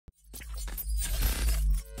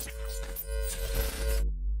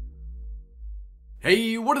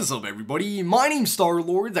Hey, what is up everybody? My name's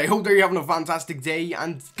Star-Lord. I hope that you're having a fantastic day.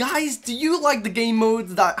 And guys, do you like the game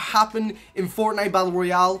modes that happen in Fortnite Battle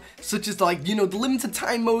Royale? Such as the limited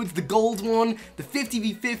time modes, the gold one, the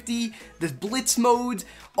 50v50, the blitz mode.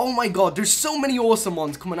 Oh my god, there's so many awesome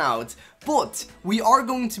ones coming out. But we are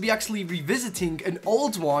going to be actually revisiting an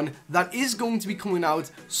old one that is going to be coming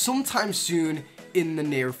out sometime soon in the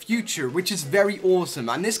near future, which is very awesome.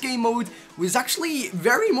 And this game mode was actually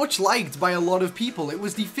very much liked by a lot of people. It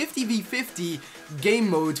was the 50v50 game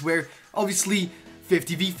mode where obviously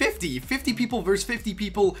 50v50, 50 people versus 50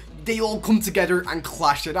 people, they all come together and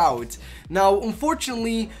clash it out. Now,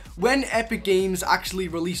 unfortunately, when Epic Games actually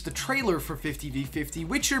released the trailer for 50v50,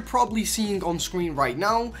 which you're probably seeing on screen right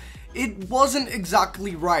now, it wasn't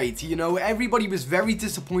exactly right, you know. Everybody was very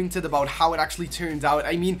disappointed about how it actually turned out.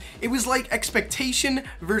 I mean, it was like expectation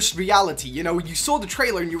versus reality, you know. You saw the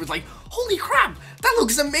trailer and you was like, holy crap, that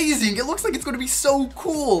looks amazing, it looks like it's gonna be so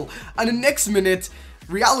cool. And the next minute,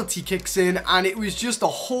 reality kicks in and it was just a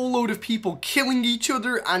whole load of people killing each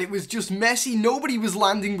other and it was just messy. Nobody was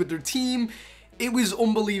landing with their team. It was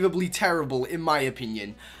unbelievably terrible in my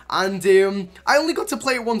opinion. And I only got to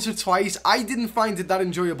play it once or twice. I didn't find it that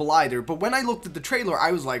enjoyable either. But when I looked at the trailer,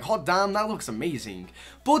 I was like, hot damn, that looks amazing.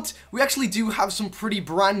 But we actually do have some pretty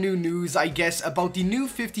brand new news, I guess, about the new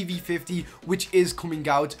 50v50, which is coming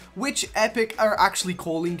out, which Epic are actually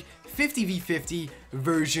calling 50v50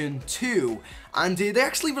 version 2. And they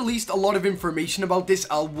actually released a lot of information about this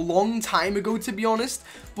a long time ago, to be honest,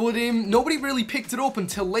 but nobody really picked it up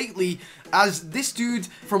until lately, as this dude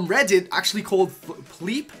from Reddit actually called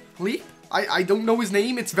Fleep? I don't know his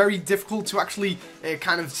name, it's very difficult to actually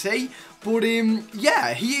kind of say, but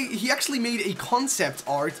yeah, he actually made a concept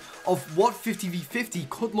art of what 50v50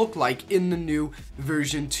 could look like in the new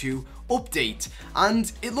version 2 update,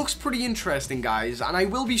 and it looks pretty interesting, guys, and I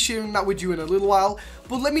will be sharing that with you in a little while.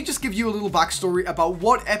 But let me just give you a little backstory about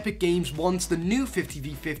what Epic Games wants the new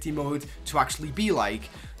 50v50 mode to actually be like.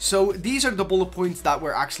 So these are the bullet points that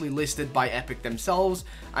were actually listed by Epic themselves,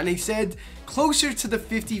 and they said closer to the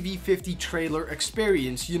 50v50 trailer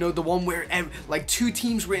experience, you know, the one where like two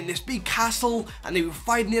teams were in this big castle and they were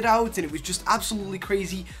fighting it out and it was just absolutely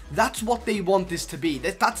crazy. That's what they want this to be.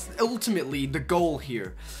 That's ultimately the goal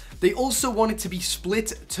here. They also want it to be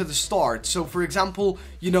split to the start. So for example,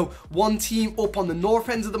 you know, one team up on the north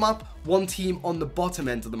end of the map, one team on the bottom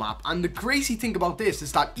end of the map. And the crazy thing about this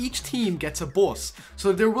is that each team gets a bus.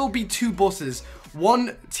 So there will be two buses.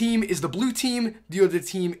 One team is the blue team, the other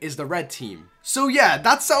team is the red team. So yeah,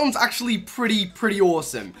 that sounds actually pretty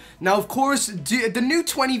awesome. Now, of course, the new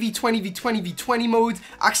 20v20v20v20 mode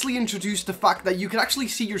actually introduced the fact that you can actually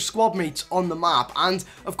see your squad mates on the map. And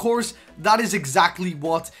of course, that is exactly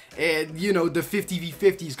what, you know, the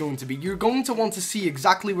 50v50 is going to be. You're going to want to see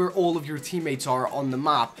exactly where all of your teammates are on the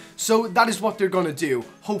map. So that is what they're going to do,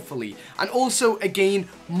 hopefully. And also, again,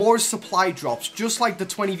 more supply drops, just like the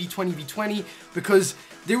 20v20v20, because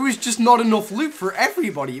there was just not enough loot for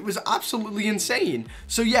everybody. It was absolutely insane.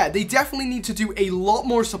 So yeah, they definitely need to do a lot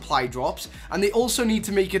more supply drops, and they also need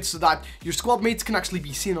to make it so that your squad mates can actually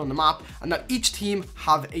be seen on the map, and that each team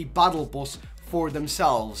have a battle bus for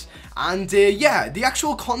themselves. And yeah, the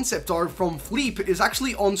actual concept art from Fleep is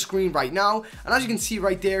actually on screen right now, and as you can see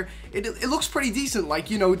right there, it looks pretty decent.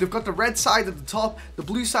 Like, you know, they've got the red side at the top, the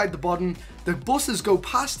blue side at the bottom, the buses go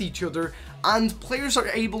past each other, and players are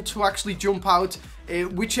able to actually jump out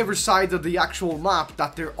whichever side of the actual map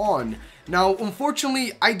that they're on. Now,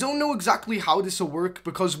 unfortunately, I don't know exactly how this will work,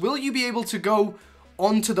 because will you be able to go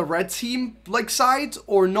onto the red team like side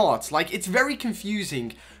or not? Like, it's very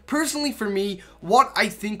confusing. Personally, for me, what I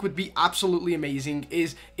think would be absolutely amazing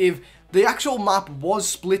is if the actual map was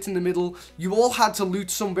split in the middle, you all had to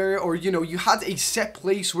loot somewhere, or, you know, you had a set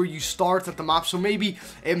place where you start at the map. So maybe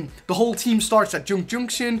the whole team starts at Junk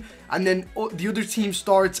Junction, and then the other team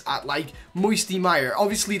starts at, like, Moisty Mire.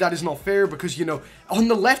 Obviously, that is not fair because, you know, on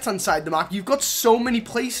the left-hand side of the map, you've got so many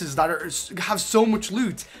places that have so much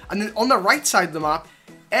loot. And then on the right side of the map,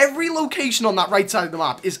 every location on that right side of the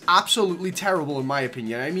map is absolutely terrible, in my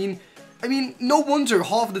opinion. I mean, no wonder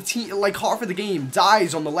half of the game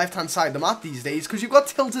dies on the left-hand side of the map these days, because you've got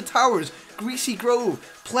Tilted Towers, Greasy Grove,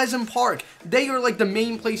 Pleasant Park. They are like the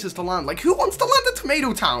main places to land. Like, who wants to land at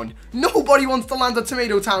Tomato Town? Nobody wants to land at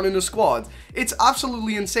Tomato Town in a squad. It's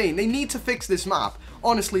absolutely insane. They need to fix this map.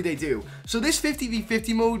 Honestly, they do. So this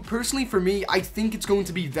 50v50 mode, personally for me, I think it's going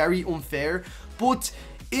to be very unfair, but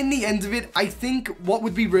in the end of it, I think what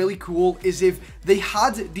would be really cool is if they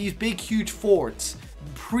had these big, huge forts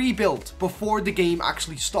pre-built before the game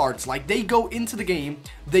actually starts. Like, they go into the game,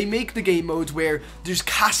 they make the game mode where there's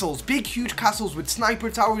castles, big, huge castles with sniper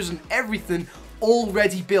towers and everything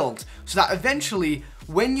already built, so that eventually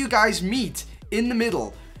when you guys meet in the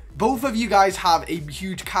middle, both of you guys have a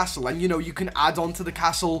huge castle, and you know, you can add on to the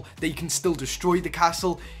castle, they can still destroy the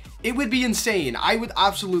castle. It would be insane. I would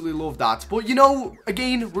absolutely love that. But you know,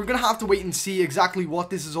 again, we're gonna have to wait and see exactly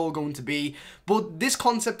what this is all going to be. But this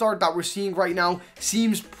concept art that we're seeing right now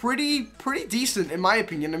seems pretty decent in my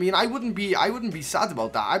opinion. I mean, I wouldn't be sad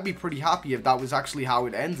about that. I'd be pretty happy if that was actually how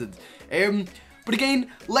it ended. But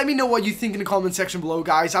again, let me know what you think in the comment section below,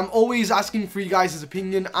 guys. I'm always asking for you guys'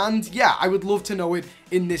 opinion, and yeah, I would love to know it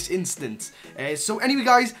in this instance. So anyway,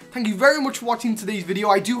 guys, thank you very much for watching today's video.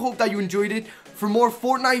 I do hope that you enjoyed it. For more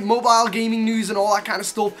Fortnite mobile gaming news and all that kind of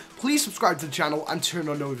stuff, please subscribe to the channel and turn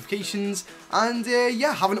on notifications. And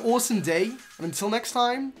yeah, have an awesome day. And until next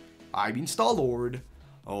time, I've been Star-Lord.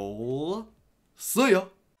 Oh, see ya.